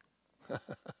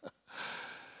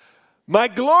 my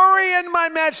glory and my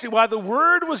majesty, while the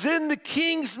word was in the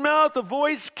king's mouth, the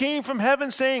voice came from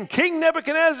heaven saying, King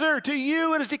Nebuchadnezzar, to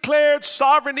you it is declared,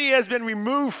 sovereignty has been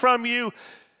removed from you,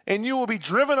 and you will be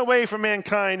driven away from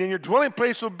mankind, and your dwelling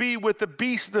place will be with the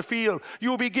beasts of the field.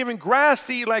 You will be given grass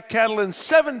to eat like cattle, and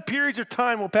 7 periods of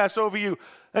time will pass over you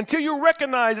until you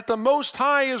recognize that the Most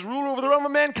High is ruler over the realm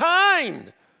of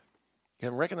mankind. You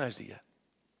haven't recognized it yet.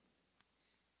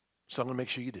 So I'm going to make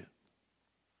sure you do.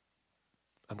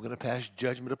 I'm going to pass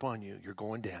judgment upon you. You're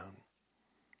going down.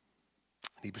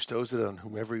 And he bestows it on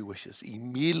whomever he wishes.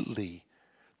 Immediately,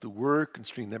 the word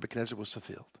concerning Nebuchadnezzar was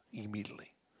fulfilled.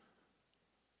 Immediately.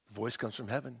 The voice comes from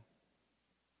heaven.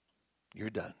 You're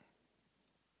done.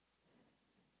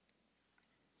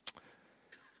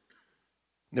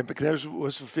 Nebuchadnezzar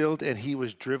was fulfilled, and he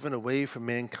was driven away from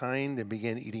mankind and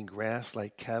began eating grass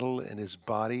like cattle, and his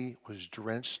body was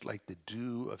drenched like the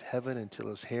dew of heaven until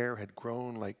his hair had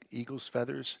grown like eagle's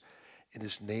feathers and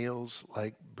his nails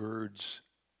like birds'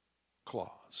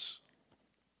 claws.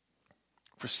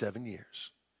 For 7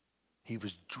 years, he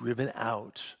was driven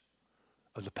out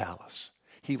of the palace.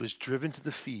 He was driven to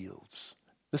the fields.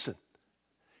 Listen,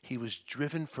 he was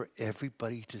driven for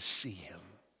everybody to see him.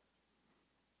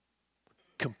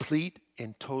 Complete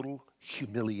and total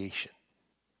humiliation.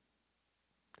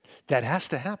 That has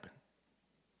to happen.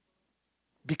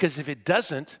 Because if it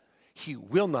doesn't, he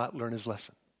will not learn his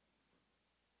lesson.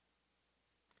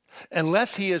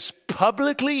 Unless he is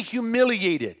publicly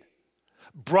humiliated,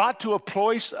 brought to a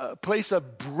place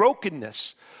of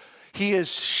brokenness, he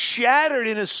is shattered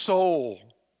in his soul,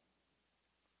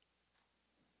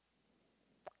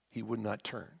 he would not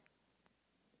turn.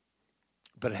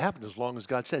 But it happened as long as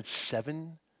God said,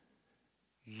 7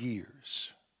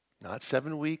 years. Not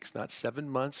 7 weeks, not 7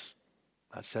 months,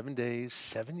 not 7 days,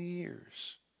 7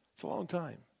 years. It's a long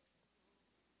time.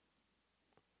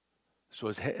 So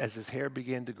as his hair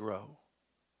began to grow,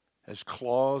 as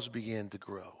claws began to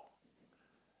grow,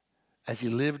 as he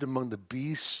lived among the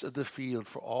beasts of the field,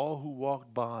 for all who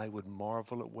walked by would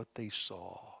marvel at what they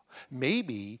saw.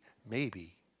 Maybe,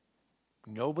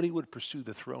 nobody would pursue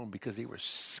the throne because they were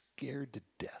scared to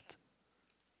death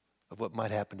of what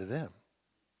might happen to them.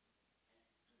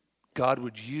 God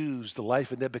would use the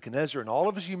life of Nebuchadnezzar and all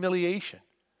of his humiliation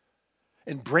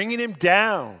and bringing him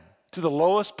down to the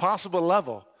lowest possible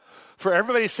level for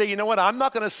everybody to say, you know what, I'm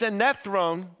not going to send that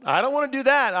throne. I don't want to do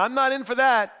that. I'm not in for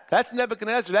that. That's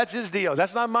Nebuchadnezzar. That's his deal.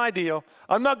 That's not my deal.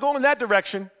 I'm not going in that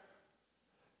direction.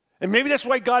 And maybe that's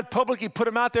why God publicly put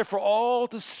him out there for all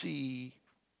to see.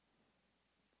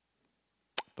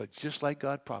 But just like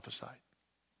God prophesied,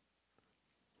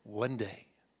 one day,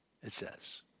 it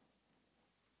says,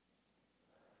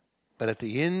 but at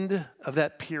the end of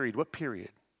that period, what period?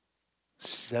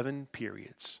 7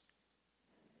 periods.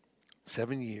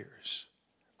 7 years.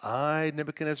 I,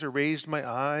 Nebuchadnezzar, raised my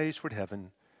eyes toward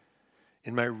heaven,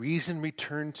 and my reason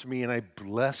returned to me, and I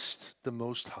blessed the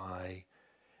Most High,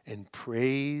 and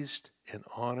praised and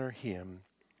honored him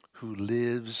who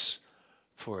lives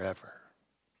forever.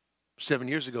 7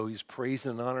 years ago, he's praised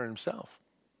and honored himself.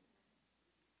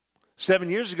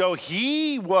 7 years ago,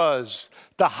 he was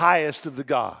the highest of the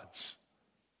gods.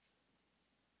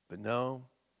 But no,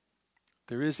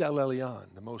 there is El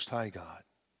Elyon, the Most High God.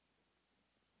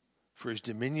 For his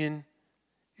dominion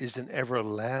is an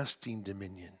everlasting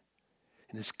dominion,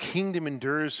 and his kingdom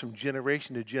endures from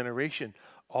generation to generation.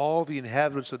 All the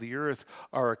inhabitants of the earth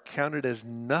are accounted as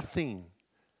nothing,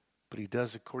 but he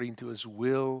does according to his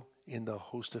will in the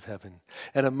host of heaven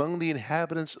and among the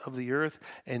inhabitants of the earth,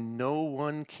 and no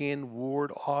one can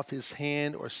ward off his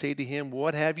hand or say to him,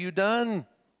 "What have you done?"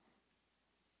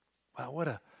 Wow, what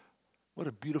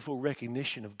a beautiful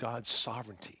recognition of God's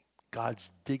sovereignty, God's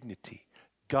dignity,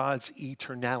 God's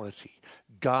eternality,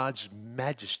 God's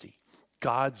majesty,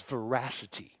 God's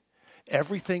veracity.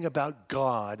 Everything about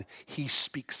God he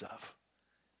speaks of.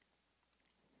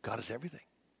 God is everything.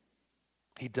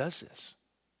 He does this.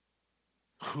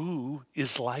 Who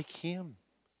is like him?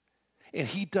 And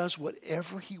he does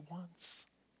whatever he wants.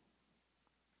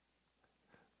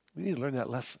 We need to learn that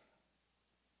lesson.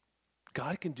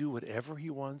 God can do whatever he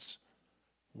wants,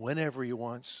 whenever he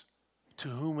wants, to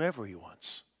whomever he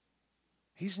wants.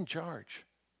 He's in charge.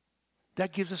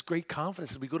 That gives us great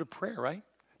confidence as we go to prayer, right?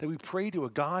 That we pray to a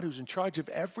God who's in charge of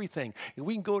everything. And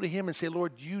we can go to him and say,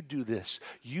 "Lord, you do this.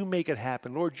 You make it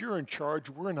happen. Lord, you're in charge.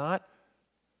 We're not."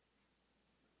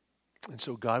 And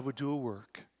so God would do a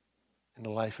work in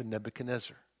the life of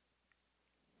Nebuchadnezzar.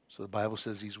 So the Bible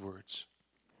says these words,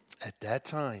 "At that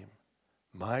time,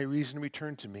 my reason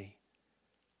returned to me,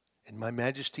 and my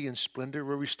majesty and splendor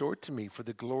were restored to me for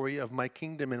the glory of my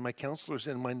kingdom, and my counselors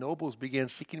and my nobles began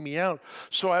seeking me out.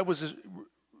 So I was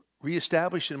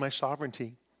reestablished in my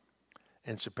sovereignty,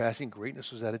 and surpassing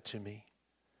greatness was added to me.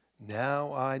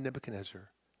 Now I,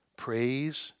 Nebuchadnezzar,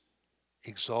 praise,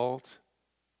 exalt,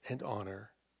 and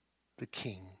honor the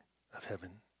King of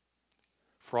heaven.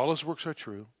 For all his works are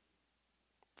true,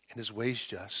 and his ways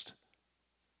just,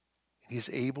 and he is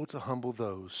able to humble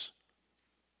those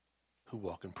who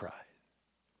walk in pride."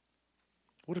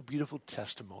 What a beautiful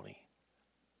testimony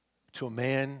to a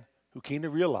man who came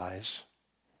to realize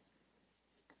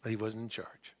that he wasn't in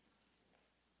charge.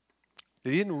 That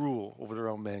he didn't rule over their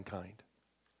own mankind.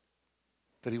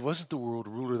 That he wasn't the world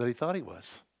ruler that he thought he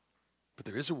was. But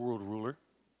there is a world ruler.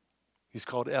 He's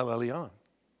called El Elyon.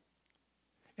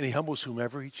 And he humbles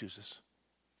whomever he chooses.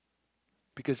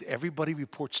 Because everybody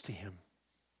reports to him.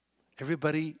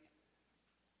 Everybody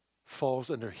falls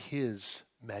under his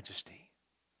majesty.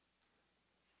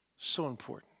 So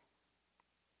important.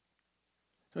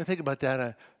 When I think about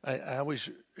that, I always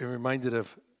am reminded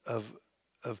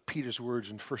of Peter's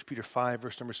words in 1 Peter 5,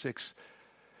 verse number 6,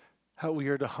 how we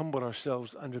are to humble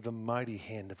ourselves under the mighty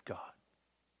hand of God.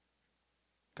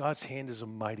 God's hand is a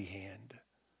mighty hand.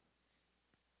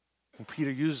 And Peter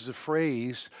uses a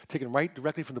phrase taken right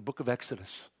directly from the book of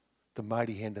Exodus, the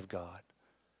mighty hand of God,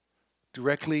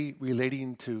 directly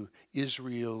relating to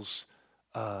Israel's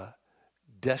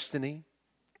destiny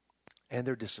and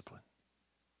their discipline.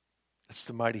 It's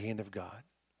the mighty hand of God.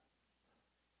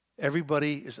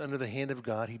 Everybody is under the hand of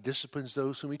God. He disciplines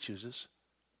those whom he chooses.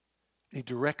 He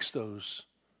directs those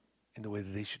in the way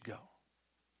that they should go.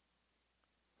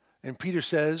 And Peter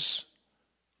says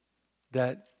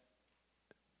that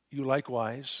you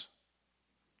likewise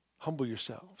humble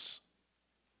yourselves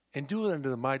and do it under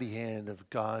the mighty hand of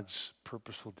God's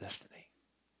purposeful destiny.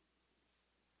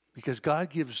 Because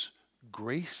God gives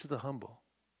grace to the humble,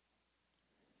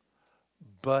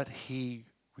 but he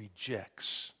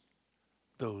rejects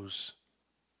those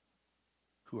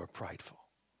who are prideful.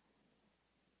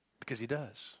 Because he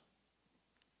does.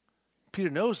 Peter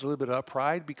knows a little bit about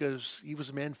pride because he was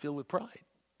a man filled with pride,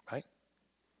 right?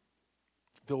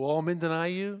 Though all men deny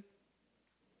you,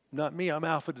 not me, I'm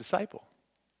alpha disciple.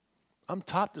 I'm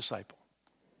top disciple.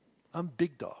 I'm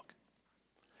big dog.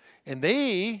 And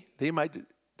they might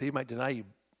deny you,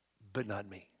 but not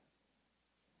me.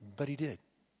 But he did.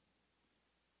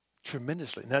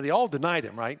 Tremendously. Now, they all denied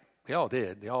him, right? They all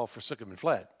did. They all forsook him and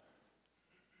fled.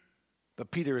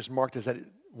 But Peter is marked as that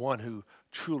one who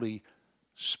truly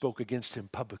spoke against him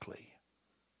publicly.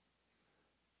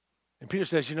 And Peter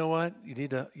says, you know what? You need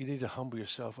to humble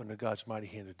yourself under God's mighty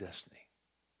hand of destiny.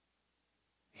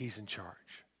 He's in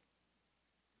charge.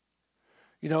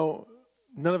 You know,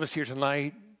 none of us here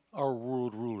tonight are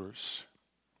world rulers.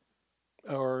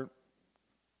 Or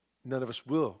none of us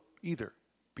will either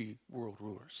be world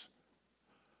rulers.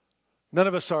 None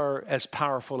of us are as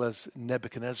powerful as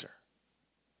Nebuchadnezzar.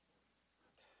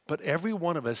 But every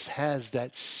one of us has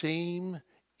that same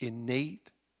innate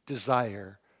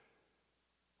desire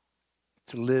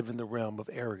to live in the realm of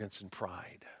arrogance and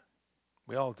pride.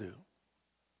 We all do.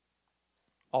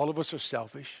 All of us are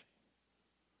selfish.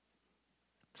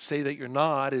 To say that you're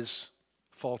not is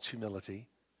false humility.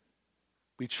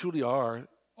 We truly are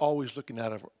always looking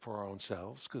out for our own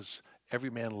selves because every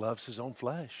man loves his own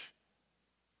flesh.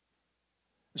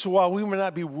 And so while we may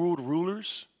not be world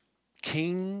rulers,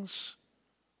 kings,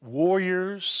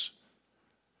 warriors,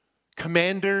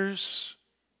 commanders,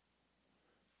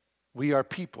 we are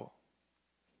people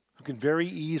who can very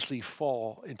easily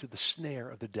fall into the snare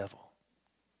of the devil,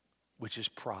 which is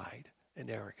pride and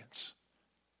arrogance.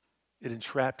 It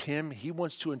entrapped him. He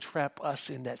wants to entrap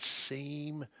us in that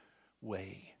same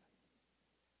way.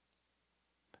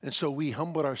 And so we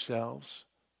humble ourselves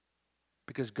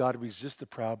because God resists the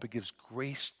proud but gives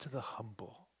grace to the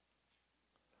humble,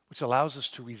 which allows us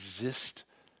to resist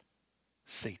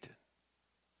Satan.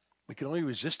 We can only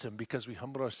resist him because we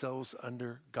humble ourselves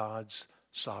under God's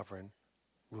sovereign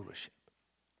rulership.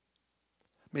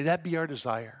 May that be our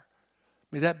desire.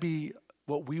 May that be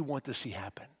what we want to see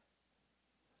happen.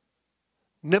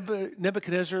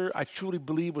 Nebuchadnezzar, I truly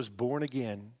believe, was born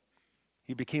again.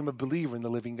 He became a believer in the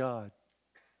living God.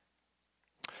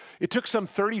 It took some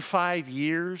 35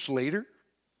 years later,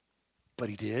 but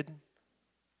he did.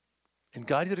 And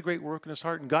God did a great work in his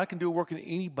heart. And God can do a work in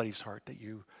anybody's heart that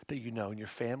you know, in your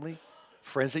family,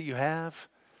 friends that you have.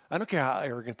 I don't care how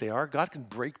arrogant they are. God can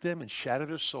break them and shatter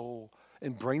their soul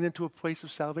and bring them to a place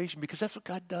of salvation because that's what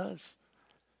God does.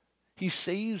 He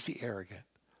saves the arrogant.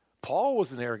 Paul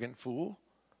was an arrogant fool.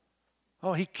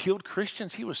 Oh, he killed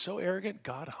Christians. He was so arrogant.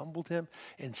 God humbled him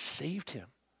and saved him.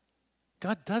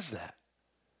 God does that.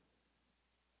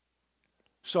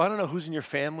 So I don't know who's in your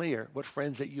family or what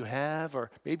friends that you have, or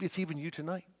maybe it's even you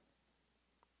tonight.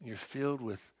 You're filled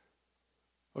with,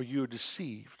 or you're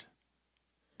deceived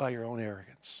by your own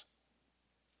arrogance.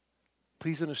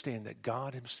 Please understand that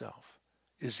God himself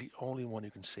is the only one who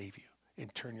can save you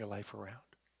and turn your life around.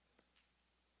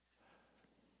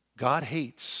 God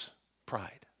hates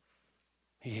pride.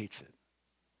 He hates it.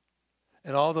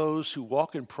 And all those who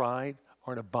walk in pride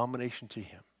are an abomination to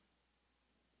him.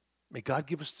 May God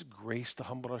give us the grace to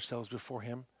humble ourselves before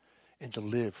him and to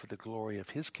live for the glory of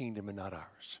his kingdom and not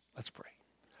ours. Let's pray.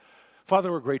 Father,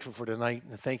 we're grateful for tonight,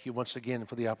 and thank you once again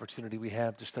for the opportunity we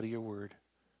have to study your word.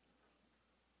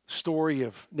 The story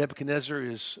of Nebuchadnezzar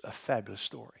is a fabulous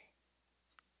story.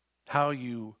 How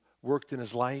you worked in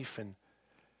his life and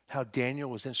how Daniel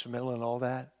was instrumental in all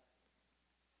that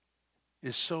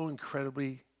is so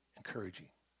incredibly encouraging.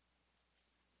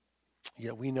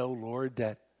 Yet we know, Lord,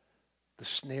 that the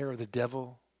snare of the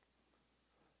devil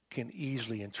can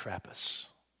easily entrap us.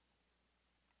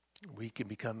 We can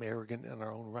become arrogant in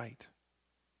our own right.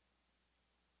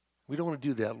 We don't want to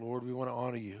do that, Lord. We want to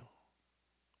honor you.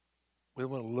 We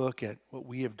don't want to look at what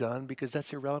we have done because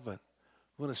that's irrelevant.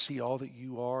 We want to see all that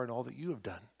you are and all that you have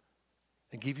done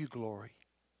and give you glory,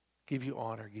 give you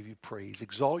honor, give you praise.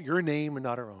 Exalt your name and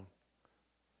not our own.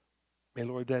 May,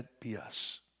 Lord, that be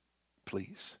us,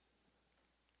 please.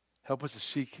 Help us to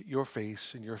seek your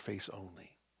face and your face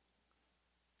only.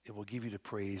 And we'll give you the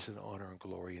praise and honor and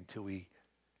glory until we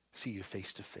see you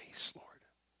face to face, Lord.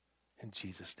 In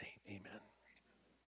Jesus' name, amen.